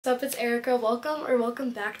What's up, it's Erica. Welcome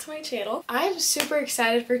back to my channel. I'm super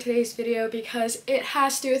excited for today's video because it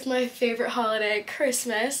has to do with my favorite holiday,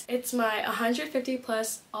 Christmas. It's my 150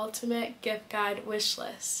 plus ultimate gift guide wish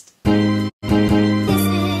list.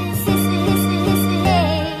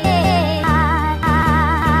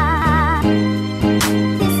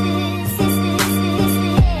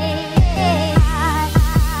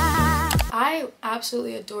 I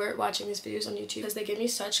absolutely adore watching these videos on YouTube because they give me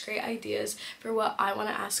such great ideas for what I want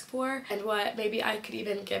to ask for and what maybe I could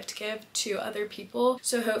even give to other people.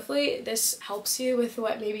 So hopefully this helps you with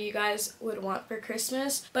what maybe you guys would want for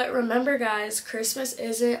Christmas. But remember guys, Christmas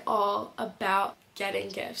isn't all about getting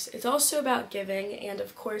gifts. It's also about giving and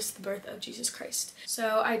of course the birth of Jesus Christ.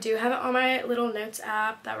 So I do have it on my little notes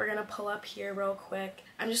app that we're going to pull up here real quick.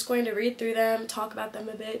 I'm just going to read through them, talk about them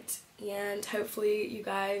a bit, and hopefully you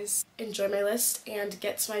guys enjoy my list and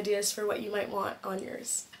get some ideas for what you might want on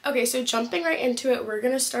yours. Okay, so jumping right into it, we're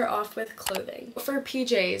going to start off with clothing. For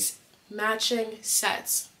PJs, matching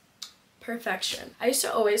sets. Perfection. I used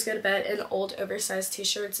to always go to bed in old oversized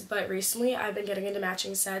t-shirts, but recently I've been getting into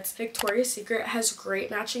matching sets. Victoria's Secret has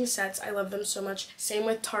great matching sets. I love them so much. Same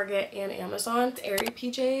with Target and Amazon. Aerie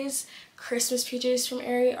PJs, Christmas PJs from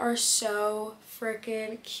Aerie are so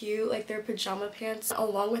freaking cute, like their pajama pants.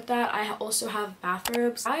 Along with that, I also have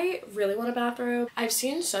bathrobes. I really want a bathrobe. I've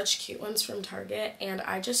seen such cute ones from Target and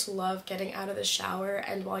I just love getting out of the shower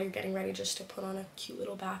and while you're getting ready just to put on a cute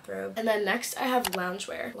little bathrobe. And then next I have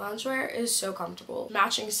loungewear. Loungewear is so comfortable.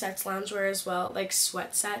 Matching sets loungewear as well, like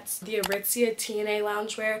sweat sets. The Aritzia TNA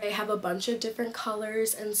loungewear, they have a bunch of different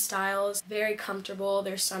colors and styles. Very comfortable.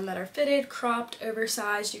 There's some that are fitted, cropped,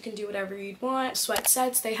 oversized. You can do whatever you'd want. Sweat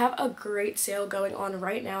sets, they have a great sale going on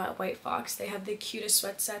right now at White Fox. They have the cutest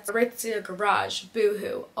sweat sets. Aritzia Garage,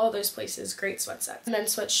 Boohoo, all those places, great sweat sets. And then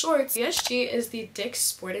sweat shorts, DSG is the Dick's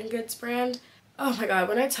Sporting Goods brand. Oh my god,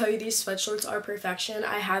 when I tell you these sweatshorts are perfection,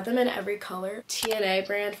 I had them in every color. TNA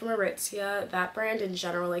brand from Aritzia, that brand in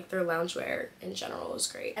general, like their loungewear in general is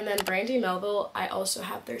great. And then Brandy Melville, I also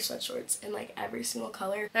have their sweatshorts in like every single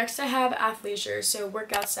color. Next I have athleisure, so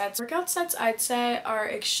workout sets. Workout sets I'd say are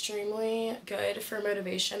extremely good for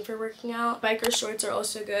motivation for working out. Biker shorts are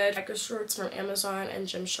also good. Biker shorts from Amazon and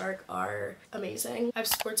Gymshark are amazing. I have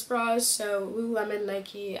sports bras, so Lululemon,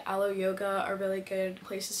 Nike, Alo Yoga are really good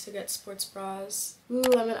places to get sports bras.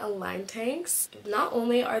 Lululemon Align tanks. Not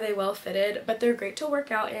only are they well fitted, but they're great to work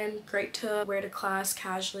out in, great to wear to class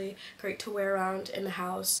casually, great to wear around in the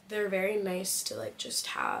house. They're very nice to like just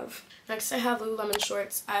have. Next I have Lululemon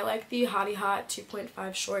shorts. I like the Hottie Hot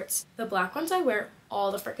 2.5 shorts. The black ones I wear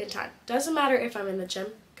all the freaking time. Doesn't matter if I'm in the gym,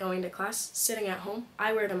 going to class, sitting at home,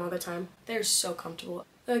 I wear them all the time. They're so comfortable.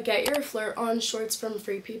 The Get Your Flirt On shorts from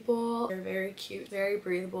Free People. They're very cute, very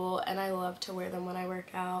breathable, and I love to wear them when I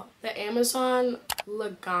work out. The Amazon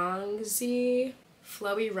Legongzi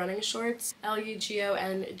flowy running shorts,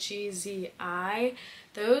 Lugongzi.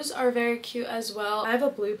 Those are very cute as well. I have a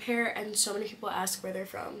blue pair and so many people ask where they're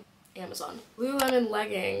from. Amazon. Lululemon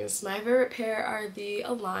leggings. My favorite pair are the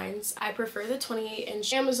Aligns. I prefer the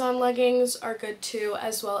 28-inch. Amazon leggings are good too,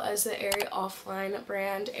 as well as the Aerie Offline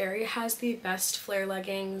brand. Aerie has the best flare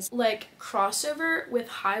leggings, like crossover with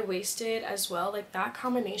high-waisted as well. Like that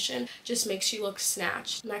combination just makes you look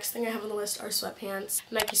snatched. Next thing I have on the list are sweatpants.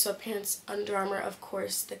 Nike sweatpants, Under Armour, of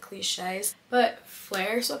course, the cliches. But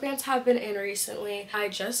flare sweatpants have been in recently. I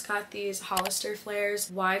just got these Hollister flares,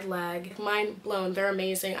 wide leg. Mind blown, they're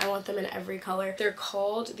amazing. I want them in every color. They're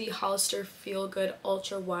called the Hollister Feel Good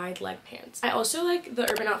Ultra Wide Leg Pants. I also like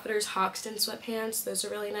the Urban Outfitters Hoxton sweatpants. Those are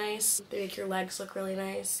really nice. They make your legs look really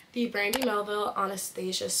nice. The Brandy Melville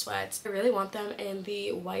Anastasia sweats. I really want them in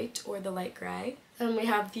the white or the light gray. Then we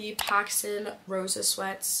have the Paxton Rosa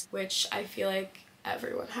sweats, which I feel like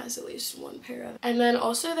everyone has at least one pair of. And then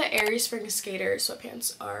also the Aerie Spring Skater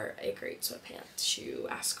sweatpants are a great sweatpant to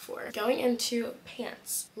ask for. Going into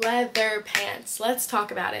pants. Leather pants. Let's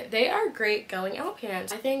talk about it. They are great going out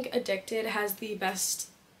pants. I think Addicted has the best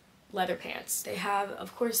leather pants. They have,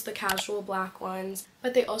 of course, the casual black ones,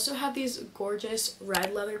 but they also have these gorgeous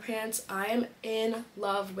red leather pants. I am in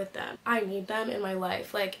love with them. I need them in my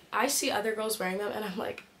life. Like, I see other girls wearing them and I'm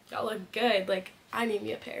like, y'all look good. Like, I need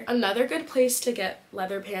me a pair. Another good place to get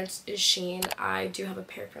leather pants is Shein. I do have a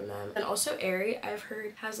pair from them. And also Aerie, I've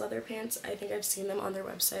heard, has leather pants. I think I've seen them on their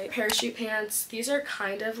website. Parachute pants. These are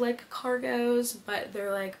kind of like cargos, but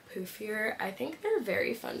they're like poofier. I think they're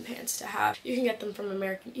very fun pants to have. You can get them from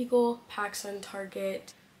American Eagle, PacSun,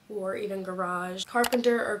 Target, or even Garage.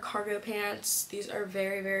 Carpenter or cargo pants. These are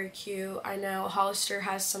very, very cute. I know Hollister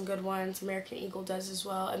has some good ones. American Eagle does as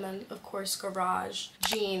well. And then, of course, Garage.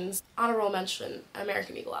 Jeans. Honorable mention,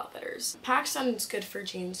 American Eagle Outfitters. PacSun's good for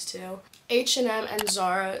jeans too. H&M and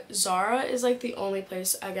Zara. Zara is like the only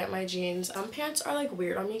place I get my jeans. Pants are like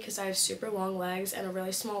weird on me because I have super long legs and a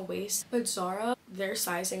really small waist. But Zara, their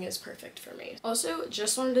sizing is perfect for me. Also,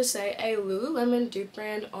 just wanted to say a Lululemon dupe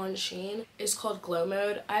brand on Shein is called Glow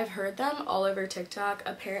Mode. I've heard them all over TikTok.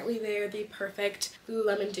 Apparently they are the perfect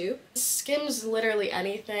Lululemon dupe. Skims literally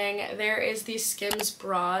anything. There is the Skims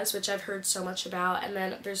bras, which I've heard so much about, and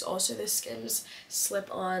then there's also the Skims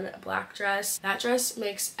slip-on black dress. That dress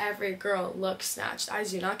makes every girl look snatched. I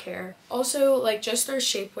do not care. Also, like, just their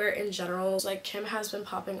shapewear in general, like Kim has been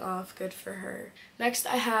popping off. Good for her. Next,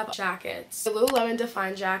 I have jackets. The Lululemon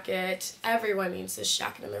Define jacket. Everyone needs this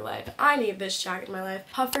jacket in their life. I need this jacket in my life.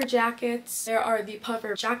 Puffer jackets. There are the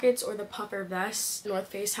puffer jackets or the puffer vests. North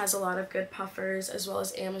Face has a lot of good puffers, as well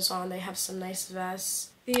as Amazon. They have some nice vests.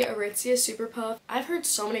 The Aritzia Super Puff. I've heard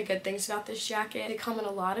so many good things about this jacket. They come in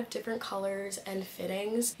a lot of different colors and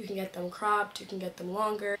fittings. You can get them cropped, you can get them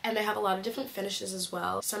longer, and they have a lot of different finishes as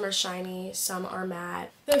well. Some are shiny, some are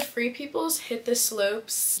matte. The Free People's Hit the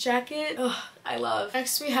Slopes jacket. Ugh, I love.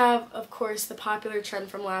 Next we have, of course, the popular trend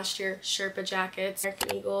from last year, Sherpa jackets.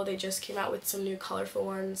 American Eagle, they just came out with some new colorful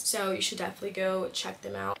ones, so you should definitely go check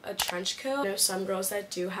them out. A trench coat. I know some girls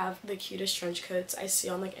that do have the cutest trench coats I see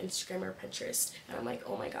on like Instagram or Pinterest, and I'm like,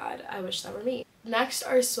 oh my god, I wish that were me. Next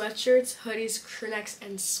are sweatshirts, hoodies, crewnecks,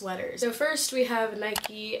 and sweaters. So first we have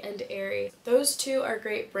Nike and Aerie. Those two are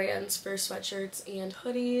great brands for sweatshirts and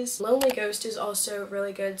hoodies. Lonely Ghost is also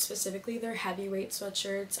really good, specifically their heavyweight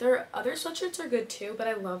sweatshirts. Their other sweatshirts are good too, but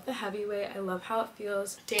I love the heavyweight. I love how it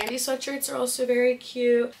feels. Dandy sweatshirts are also very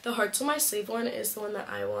cute. The Hearts on My Sleeve one is the one that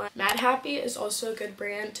I want. Mad Happy is also a good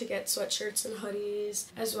brand to get sweatshirts and hoodies,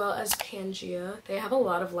 as well as Pangea. They have a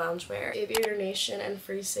lot of loungewear. Aviator Nation and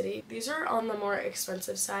Free City. These are on the more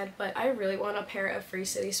expensive side, but I really want a pair of Free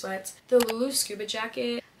City sweats. The Lulu scuba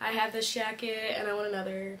jacket. I have this jacket and I want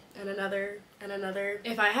another and another and another.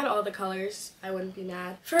 If I had all the colors, I wouldn't be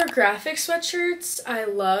mad. For graphic sweatshirts, I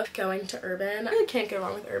love going to Urban. I really can't go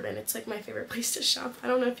wrong with Urban. It's like my favorite place to shop. I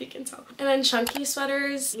don't know if you can tell. And then chunky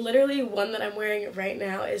sweaters. Literally one that I'm wearing right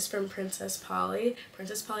now is from Princess Polly.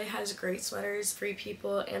 Princess Polly has great sweaters. Free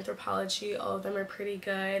People, Anthropology, all of them are pretty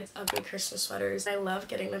good. Ugly Christmas sweaters. I love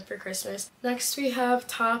getting them for Christmas. Next we have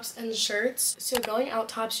tops and shirts. So going out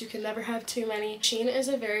tops, you can never have too many. Shein is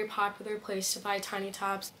a very popular place to buy tiny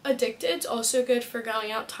tops. Addicted's also good for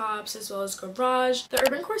going out tops, as well as Garage. The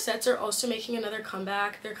Urban corsets are also making another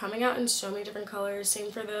comeback. They're coming out in so many different colors.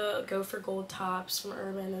 Same for the Go for Gold tops from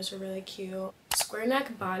Urban. Those are really cute. Square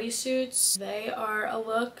neck bodysuits. They are a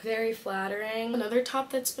look, very flattering. Another top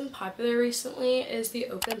that's been popular recently is the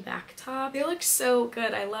open back top. They look so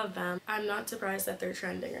good. I love them. I'm not surprised that they're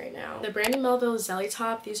trending right now. The Brandy Melville Zelly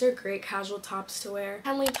top. These are great casual tops to wear.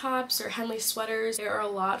 Henley tops or Henley sweaters. There are a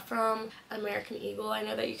lot from American Eagle. I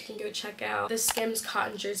know that you can go check out. The Skims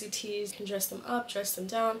cotton jersey tees. You can dress them up, dress them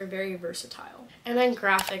down. They're very versatile. And then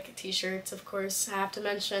graphic t-shirts, of course. I have to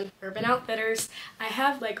mention Urban Outfitters. I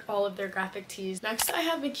have like all of their graphic tees. Next I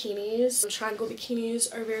have bikinis. Triangle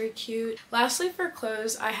bikinis are very cute. Lastly, for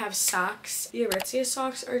clothes, I have socks. The Aritzia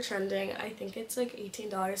socks are trending. I think it's like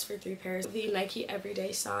 $18 for 3 pairs. The Nike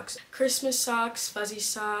everyday socks. Christmas socks, fuzzy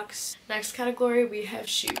socks. Next category, we have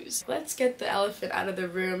shoes. Let's get the elephant out of the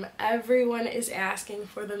room. Everyone is asking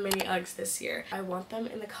for the mini Uggs this year. I want them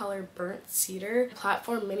in the color burnt cedar.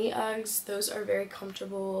 Platform mini Uggs. Those are very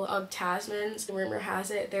comfortable. Ugg Tasmans. Rumor has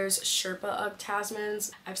it there's Sherpa Ugg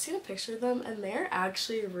Tasmans. I've seen a picture of them and they're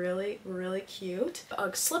actually really cute.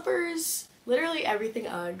 Ugg slippers. Literally everything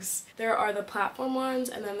Uggs. There are the platform ones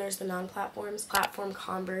and then there's the non-platforms. Platform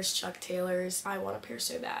Converse, Chuck Taylors. I want a pair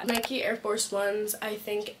so bad. Nike Air Force Ones. I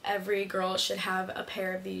think every girl should have a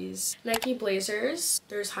pair of these. Nike Blazers.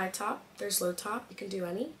 There's high top, there's low top. You can do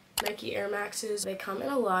any. Nike Air Maxes. They come in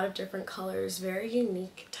a lot of different colors. Very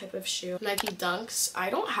unique type of shoe. Nike Dunks.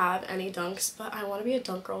 I don't have any Dunks, but I want to be a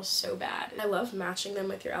dunk girl so bad. I love matching them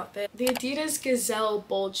with your outfit. The Adidas Gazelle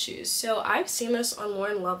Bold shoes. So I've seen this on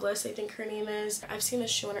Lauren Lovelace, I think her name is. I've seen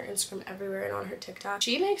this shoe on her Instagram everywhere and on her TikTok.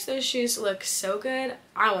 She makes those shoes look so good.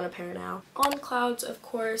 I want a pair now. On Clouds, of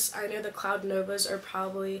course. I know the Cloud Novas are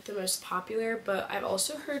probably the most popular, but I've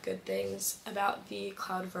also heard good things about the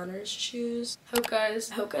Cloud Runners shoes.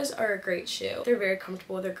 Hoka's Hokas are a great shoe. They're very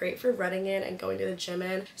comfortable. They're great for running in and going to the gym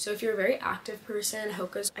in. So if you're a very active person,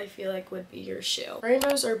 Hokas I feel like would be your shoe.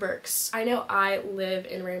 Rainbows or Birks. I know I live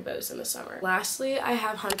in rainbows in the summer. Lastly, I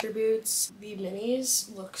have hunter boots. The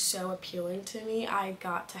minis look so appealing to me. I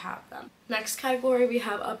got to have them. Next category we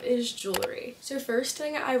have up is jewelry. So first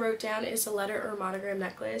thing I wrote down is a letter or monogram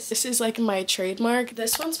necklace. This is like my trademark.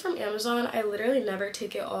 This one's from Amazon. I literally never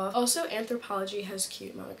take it off. Also, Anthropologie has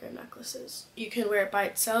cute monogram necklaces. You can wear it by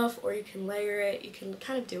itself or you can layer it. You can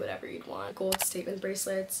kind of do whatever you'd want. Gold statement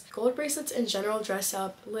bracelets. Gold bracelets in general dress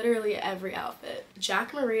up literally every outfit.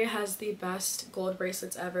 Jack Maria has the best gold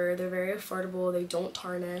bracelets ever. They're very affordable. They don't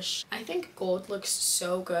tarnish. I think gold looks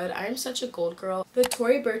so good. I am such a gold girl. The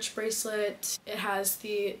Tory Burch bracelet, it has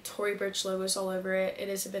the Tory Burch logos all over it. It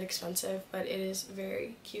is a bit expensive, but it is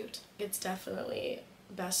very cute. It's definitely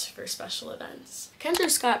best for special events. Kendra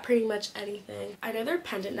Scott pretty much anything. I know their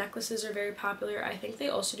pendant necklaces are very popular. I think they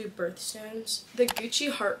also do birthstones. The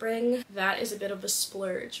Gucci heart ring, that is a bit of a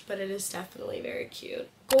splurge, but it is definitely very cute.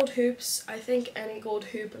 Gold hoops. I think any gold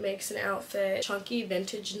hoop makes an outfit. Chunky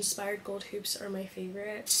vintage inspired gold hoops are my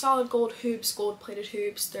favorite. Solid gold hoops, gold plated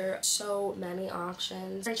hoops. There are so many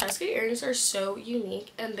options. Francesca earrings are so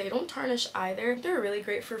unique and they don't tarnish either. They're really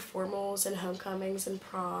great for formals and homecomings and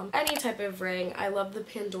prom. Any type of ring. I love the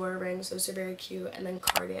Pandora rings. Those are very cute. And then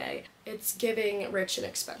Cartier. It's giving rich and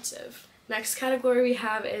expensive. Next category we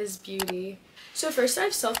have is beauty. So first I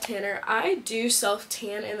have self-tanner. I do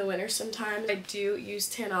self-tan in the winter sometimes. I do use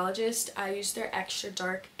Tanologist. I use their extra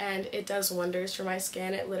dark and it does wonders for my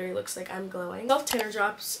skin. It literally looks like I'm glowing. Self-tanner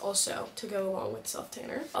drops also to go along with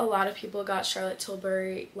self-tanner. A lot of people got Charlotte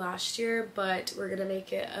Tilbury last year, but we're gonna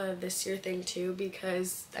make it a this year thing too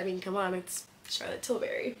because, I mean, come on, it's Charlotte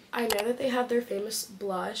Tilbury. I know that they have their famous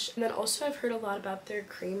blush, and then also I've heard a lot about their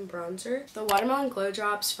cream bronzer. The Watermelon Glow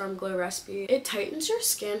Drops from Glow Recipe. It tightens your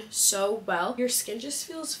skin so well. Your skin just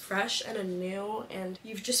feels fresh and anew, and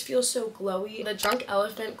you just feel so glowy. The Drunk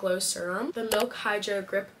Elephant Glow Serum. The Milk Hydro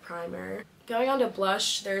Grip Primer. Going on to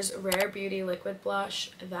blush, there's Rare Beauty Liquid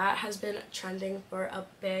Blush. That has been trending for a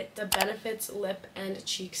bit. The Benefits Lip and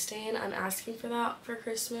Cheek Stain. I'm asking for that for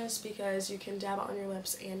Christmas because you can dab it on your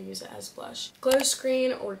lips and use it as blush. Glow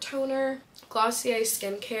Screen or Toner. Glossier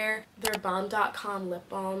Skincare. Their Balm.com lip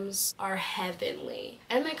balms are heavenly.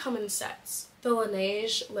 And they come in sets. The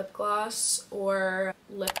Laneige lip gloss or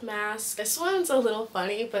lip mask. This one's a little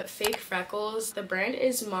funny, but fake freckles. The brand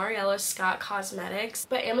is Mariella Scott Cosmetics,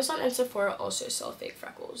 but Amazon and Sephora also sell fake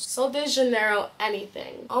freckles. Sol de Janeiro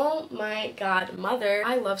anything. Oh my god, mother.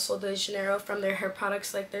 I love Sol de Janeiro, from their hair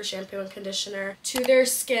products like their shampoo and conditioner to their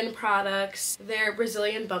skin products, their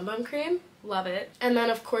Brazilian Bum Bum Cream. Love it. And then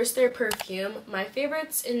of course their perfume. My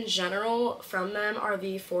favorites in general from them are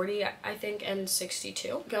the 40, I think, and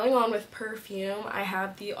 62. Going on with perfume, I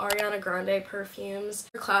have the Ariana Grande perfumes,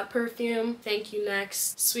 Cloud Perfume, Thank You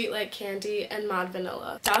Next, Sweet Like Candy, and Mod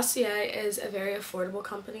Vanilla. Dossier is a very affordable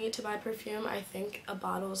company to buy perfume. I think a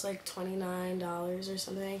bottle is like $29 or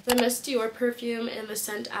something. The Miss Dior perfume in the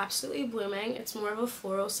scent Absolutely Blooming. It's more of a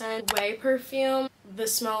floral scent. Way perfume. The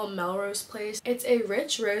smell Melrose Place. It's a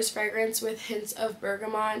rich rose fragrance with hints of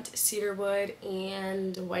bergamot, cedarwood,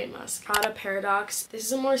 and white musk. Prada Paradox. This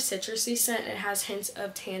is a more citrusy scent. It has hints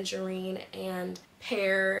of tangerine and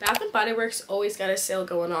pear. Bath & Body Works always got a sale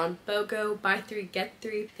going on. BOGO, buy 3, get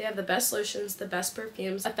 3. They have the best lotions, the best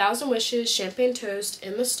perfumes. 1,000 Wishes, Champagne Toast,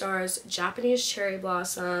 In the Stars, Japanese Cherry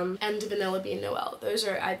Blossom, and Vanilla Bean Noel. Those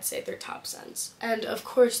are, I'd say, their top scents. And of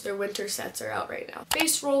course, their winter sets are out right now.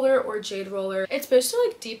 Face Roller or Jade Roller. It's supposed to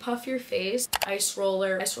like depuff your face. Ice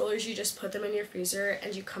Roller. Ice Rollers, you just put them in your freezer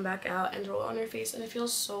and you come back out and roll on your face and it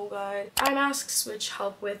feels so good. Eye masks, which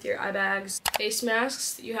help with your eye bags. Face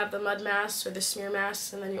masks, you have the mud masks or the smear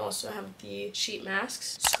masks, and then you also have the sheet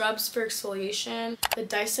masks. Scrubs for exfoliation, the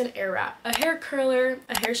Dyson Airwrap, a hair curler,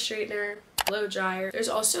 a hair straightener, blow dryer. There's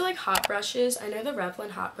also like hot brushes. I know the Revlon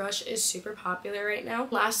hot brush is super popular right now.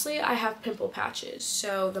 Lastly, I have pimple patches.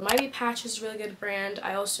 So the Mighty Patch is a really good brand.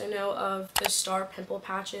 I also know of the Star pimple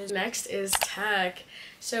patches. Next is tech.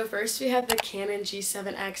 So first we have the Canon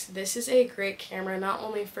G7X. This is a great camera, not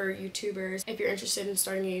only for YouTubers, if you're interested in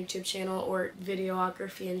starting a YouTube channel or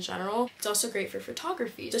videography in general. It's also great for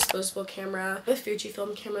photography. Disposable camera. The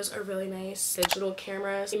Fujifilm cameras are really nice. Digital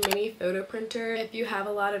cameras. A mini photo printer. If you have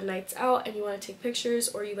a lot of nights out and you you want to take pictures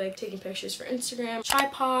or you like taking pictures for Instagram.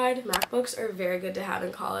 Tripod. MacBooks are very good to have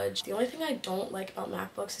in college. The only thing I don't like about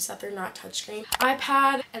MacBooks is that they're not touchscreen.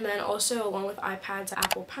 iPad, and then also along with iPads,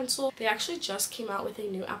 Apple Pencil. They actually just came out with a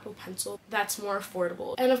new Apple Pencil that's more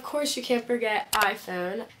affordable. And of course you can't forget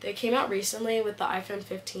iPhone. They came out recently with the iPhone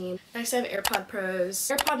 15. Next I have AirPod Pros,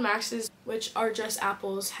 AirPod Maxes, which are just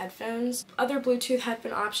Apple's headphones. Other Bluetooth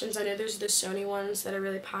headphone options, I know there's the Sony ones that are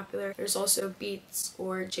really popular. There's also Beats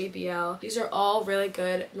or JBL. These are all really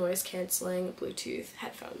good noise canceling Bluetooth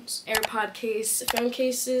headphones. AirPod case, phone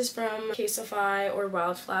cases from Caseify or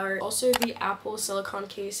Wildflower. Also the Apple silicone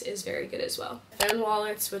case is very good as well. Phone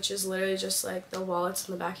wallets, which is literally just like the wallets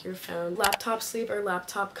on the back of your phone. Laptop sleeve or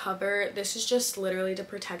laptop cover. This is just literally to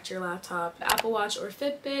protect your laptop. Apple Watch or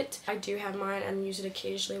Fitbit. I do have mine and use it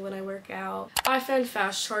occasionally when I work out. iPhone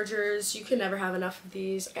fast chargers. You can never have enough of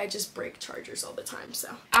these. I just break chargers all the time, so.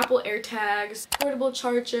 Apple AirTags, portable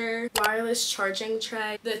charger, wireless charging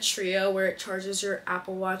tray, the Trio where it charges your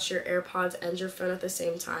Apple Watch, your AirPods, and your phone at the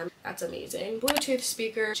same time. That's amazing. Bluetooth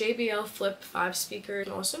speaker, JBL Flip 5 speaker. You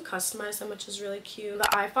can also customize them, which is really cute. The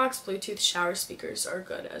iFox Bluetooth shower speakers are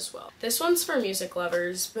good as well. This one's for music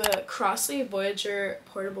lovers. The Crossley Voyager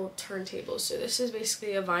portable turntable. So this is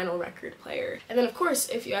basically a vinyl record player. And then of course,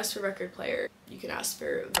 if you ask for record player, you can ask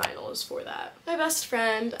for vinyls for that. My best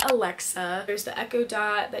friend, Alexa. There's the Echo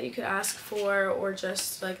Dot that you could ask for, or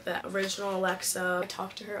just like the original Alexa. I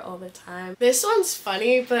talk to her all the time. This one's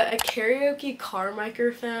funny, but a karaoke car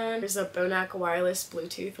microphone. There's a Bonac wireless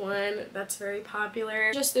Bluetooth one that's very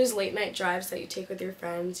popular. Just those late night drives that you take with your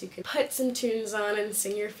friends. You can put some tunes on and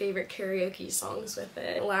sing your favorite karaoke songs with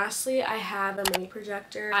it. And lastly, I have a mini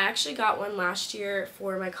projector. I actually got one last year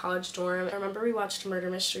for my college dorm. I remember we watched Murder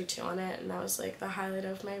Mystery 2 on it, and that was like the highlight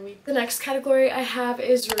of my week. The next category I have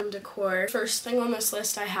is room decor. First thing on this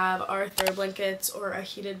list I have are throw blankets or a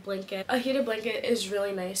heated blanket. A heated blanket is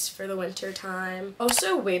really nice for the winter time.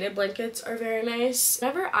 Also, weighted blankets are very nice.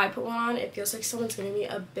 Whenever I put one on, it feels like someone's giving me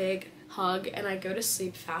a big hug, and I go to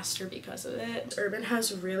sleep faster because of it. Urban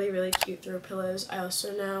has really cute throw pillows. I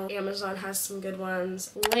also know Amazon has some good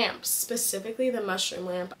ones. Lamps, specifically the mushroom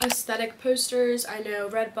lamp. Aesthetic posters, I know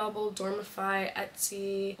Redbubble, Dormify,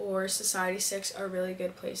 Etsy, or Society6 are really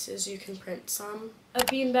good places you can print some. A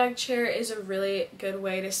beanbag chair is a really good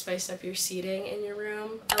way to spice up your seating in your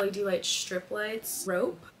room. LED light strip lights,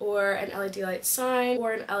 rope, or an LED light sign,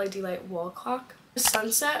 or an LED light wall clock. A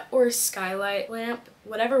sunset or skylight lamp,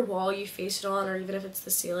 whatever wall you face it on, or even if it's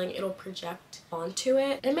the ceiling, it'll project onto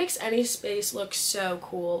it. It makes any space look so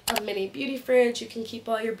cool. A mini beauty fridge, you can keep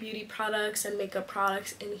all your beauty products and makeup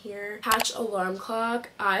products in here. Hatch alarm clock.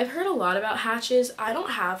 I've heard a lot about hatches. I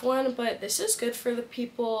don't have one, but this is good for the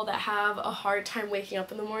people that have a hard time waking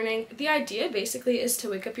up in the morning. The idea basically is to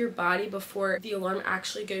wake up your body before the alarm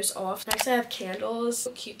actually goes off. Next I have candles.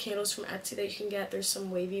 Cute candles from Etsy that you can get. There's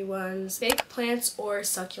some wavy ones. Fake plants or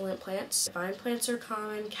succulent plants. Vine plants are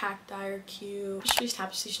common. Cacti are cute.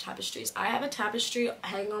 Tapestries. I have a tapestry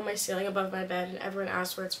hanging on my ceiling above my bed, and everyone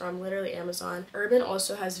asks where it's from. Literally Amazon. Urban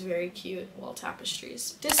also has very cute wall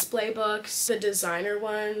tapestries. Display books. The designer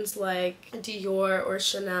ones like Dior or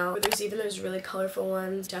Chanel. Or there's even those really colorful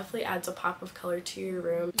ones. Definitely adds a pop of color to your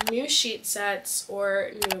room. New sheet sets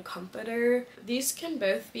or new comforter. These can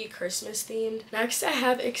both be Christmas themed. Next I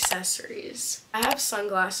have accessories. I have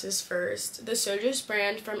sunglasses first. The Sojus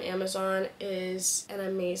brand from Amazon is an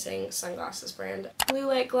amazing sunglasses brand. Blue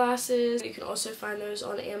light glasses, you can also find those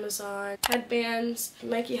on Amazon. Headbands,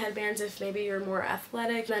 Nike headbands if maybe you're more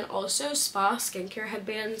athletic. And then also spa skincare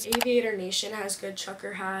headbands. Aviator Nation has good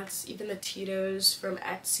trucker hats. Even the Tito's from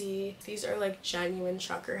Etsy. These are like genuine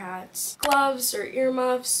trucker hats. Gloves or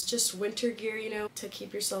earmuffs, just winter gear, you know, to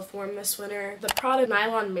keep yourself warm this winter. The Prada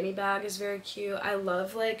nylon mini bag is very cute. I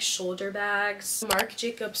love like shoulder bags. Marc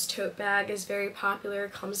Jacobs tote bag is very popular.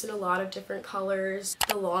 Comes in a lot of different colors.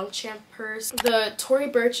 The Longchamp purse. The Tory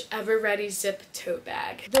Burch Ever Ready zip tote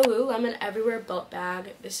bag. The Lululemon Everywhere belt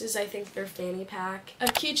bag. This is, I think, their fanny pack. A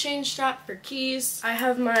keychain strap for keys. I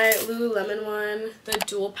have my Lululemon one. The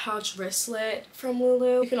dual pouch wristlet from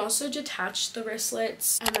Lulu. You can also detach the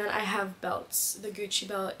wristlets. And then I have belts. The Gucci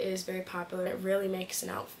belt is very popular. It really makes an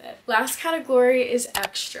outfit. Last category is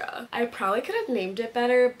extra. I probably could have named it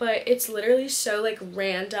better, but it's literally so like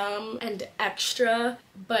random and extra,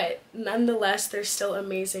 but nonetheless they're still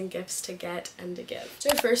amazing gifts to get and to give. So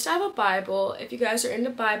first I have a Bible. If you guys are into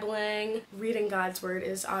Bibling, reading God's word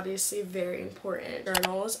is obviously very important.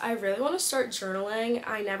 Journals. I really want to start journaling.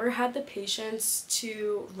 I never had the patience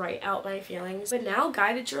to write out my feelings, but now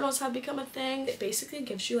guided journals have become a thing. It basically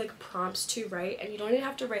gives you like prompts to write, and you don't even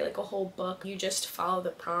have to write like a whole book. You just follow the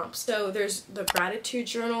prompts. So there's the gratitude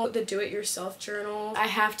journal, the do-it-yourself journal. I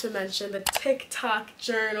have to mention the TikTok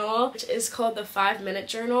journal, which is called the 5-minute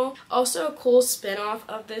journal. Also a cool spin-off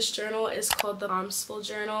of this journal is called the Momsful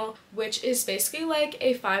journal, which is basically like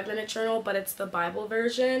a 5-minute journal, but it's the Bible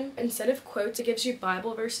version. Instead of quotes, it gives you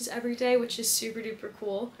Bible verses every day, which is super duper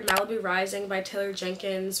cool. Malibu Rising by Taylor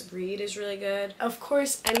Jenkins Reid is really good. Of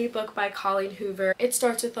course, any book by Colleen Hoover. It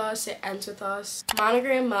starts with us, it ends with us.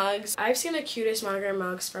 Monogram mugs. I've seen the cutest monogram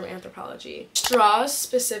mugs from Anthropology. Straws,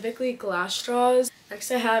 specifically glass straws. Next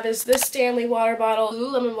I have is this Stanley water bottle.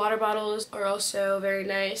 Lululemon water bottles are also very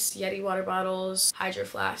nice. Yeti water bottles, hydro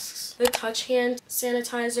flasks. The touch hand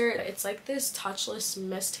sanitizer. It's like this touchless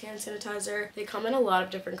mist hand sanitizer. They come in a lot of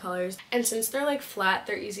different colors, and since they're like flat,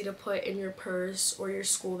 they're easy to put in your purse or your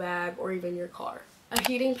school bag or even your car. A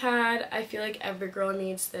heating pad, I feel like every girl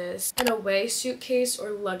needs this. An away suitcase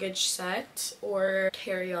or luggage set or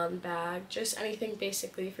carry-on bag. Just anything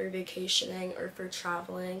basically for vacationing or for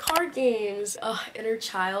traveling. Card games. Ugh, inner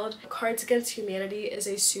child. Cards Against Humanity is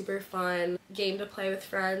a super fun game to play with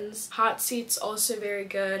friends. Hot Seats, also very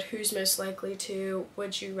good. Who's Most Likely To?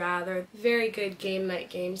 Would You Rather? Very good game night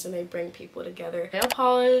games, and they bring people together. Nail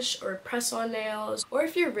polish or press-on nails. Or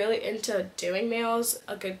if you're really into doing nails,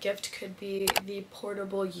 a good gift could be the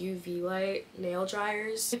portable UV light nail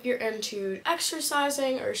dryers. If you're into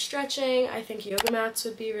exercising or stretching, I think yoga mats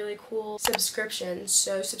would be really cool. Subscriptions,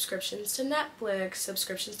 so subscriptions to Netflix,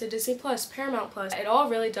 subscriptions to Disney Plus, Paramount Plus. It all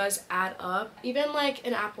really does add up. Even like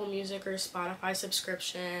an Apple Music or Spotify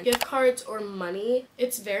subscription. Gift cards or money.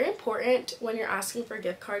 It's very important when you're asking for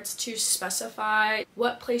gift cards to specify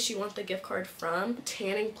what place you want the gift card from.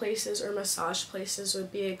 Tanning places or massage places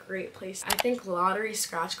would be a great place. I think lottery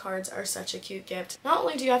scratch cards are such a cute gift. Not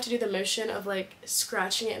only do you have to do the motion of like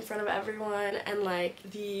scratching it in front of everyone and like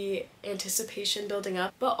the anticipation building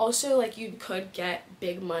up, but also like you could get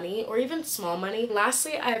big money or even small money.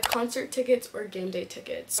 Lastly, I have concert tickets or game day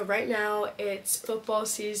tickets. So right now it's football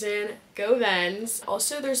season. Go Vens.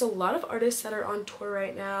 Also, there's a lot of artists that are on tour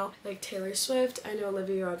right now, like Taylor Swift. I know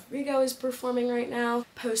Olivia Rodrigo is performing right now.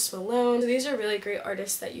 Post Malone. So these are really great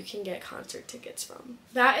artists that you can get concert tickets from.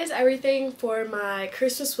 That is everything for my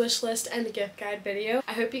Christmas wish list and the gift guide video.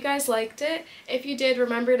 I hope you guys liked it. If you did,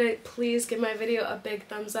 remember to please give my video a big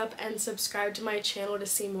thumbs up and subscribe to my channel to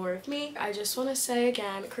see more of me. I just want to say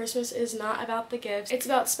again, Christmas is not about the gifts. It's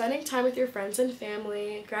about spending time with your friends and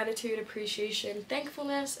family, gratitude, appreciation,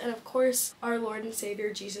 thankfulness, and of course, our Lord and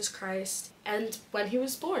Savior Jesus Christ and when he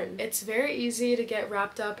was born. It's very easy to get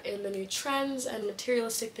wrapped up in the new trends and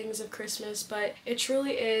materialistic things of Christmas, but it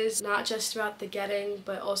truly is not just about the getting,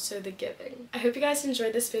 but also the giving. I hope you guys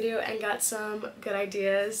enjoyed this video and got some good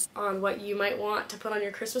ideas on what you might want to put on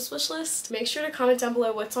your Christmas wish list. Make sure to comment down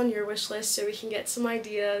below what's on your wish list so we can get some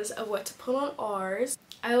ideas of what to put on ours.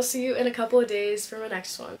 I will see you in a couple of days for my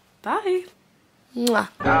next one. Bye! Mwah.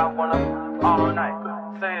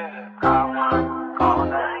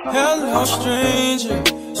 Hello stranger,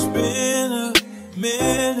 it's been a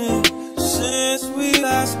minute since we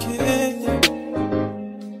last kicked it.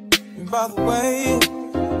 And by the way,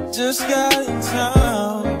 just got in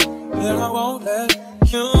town.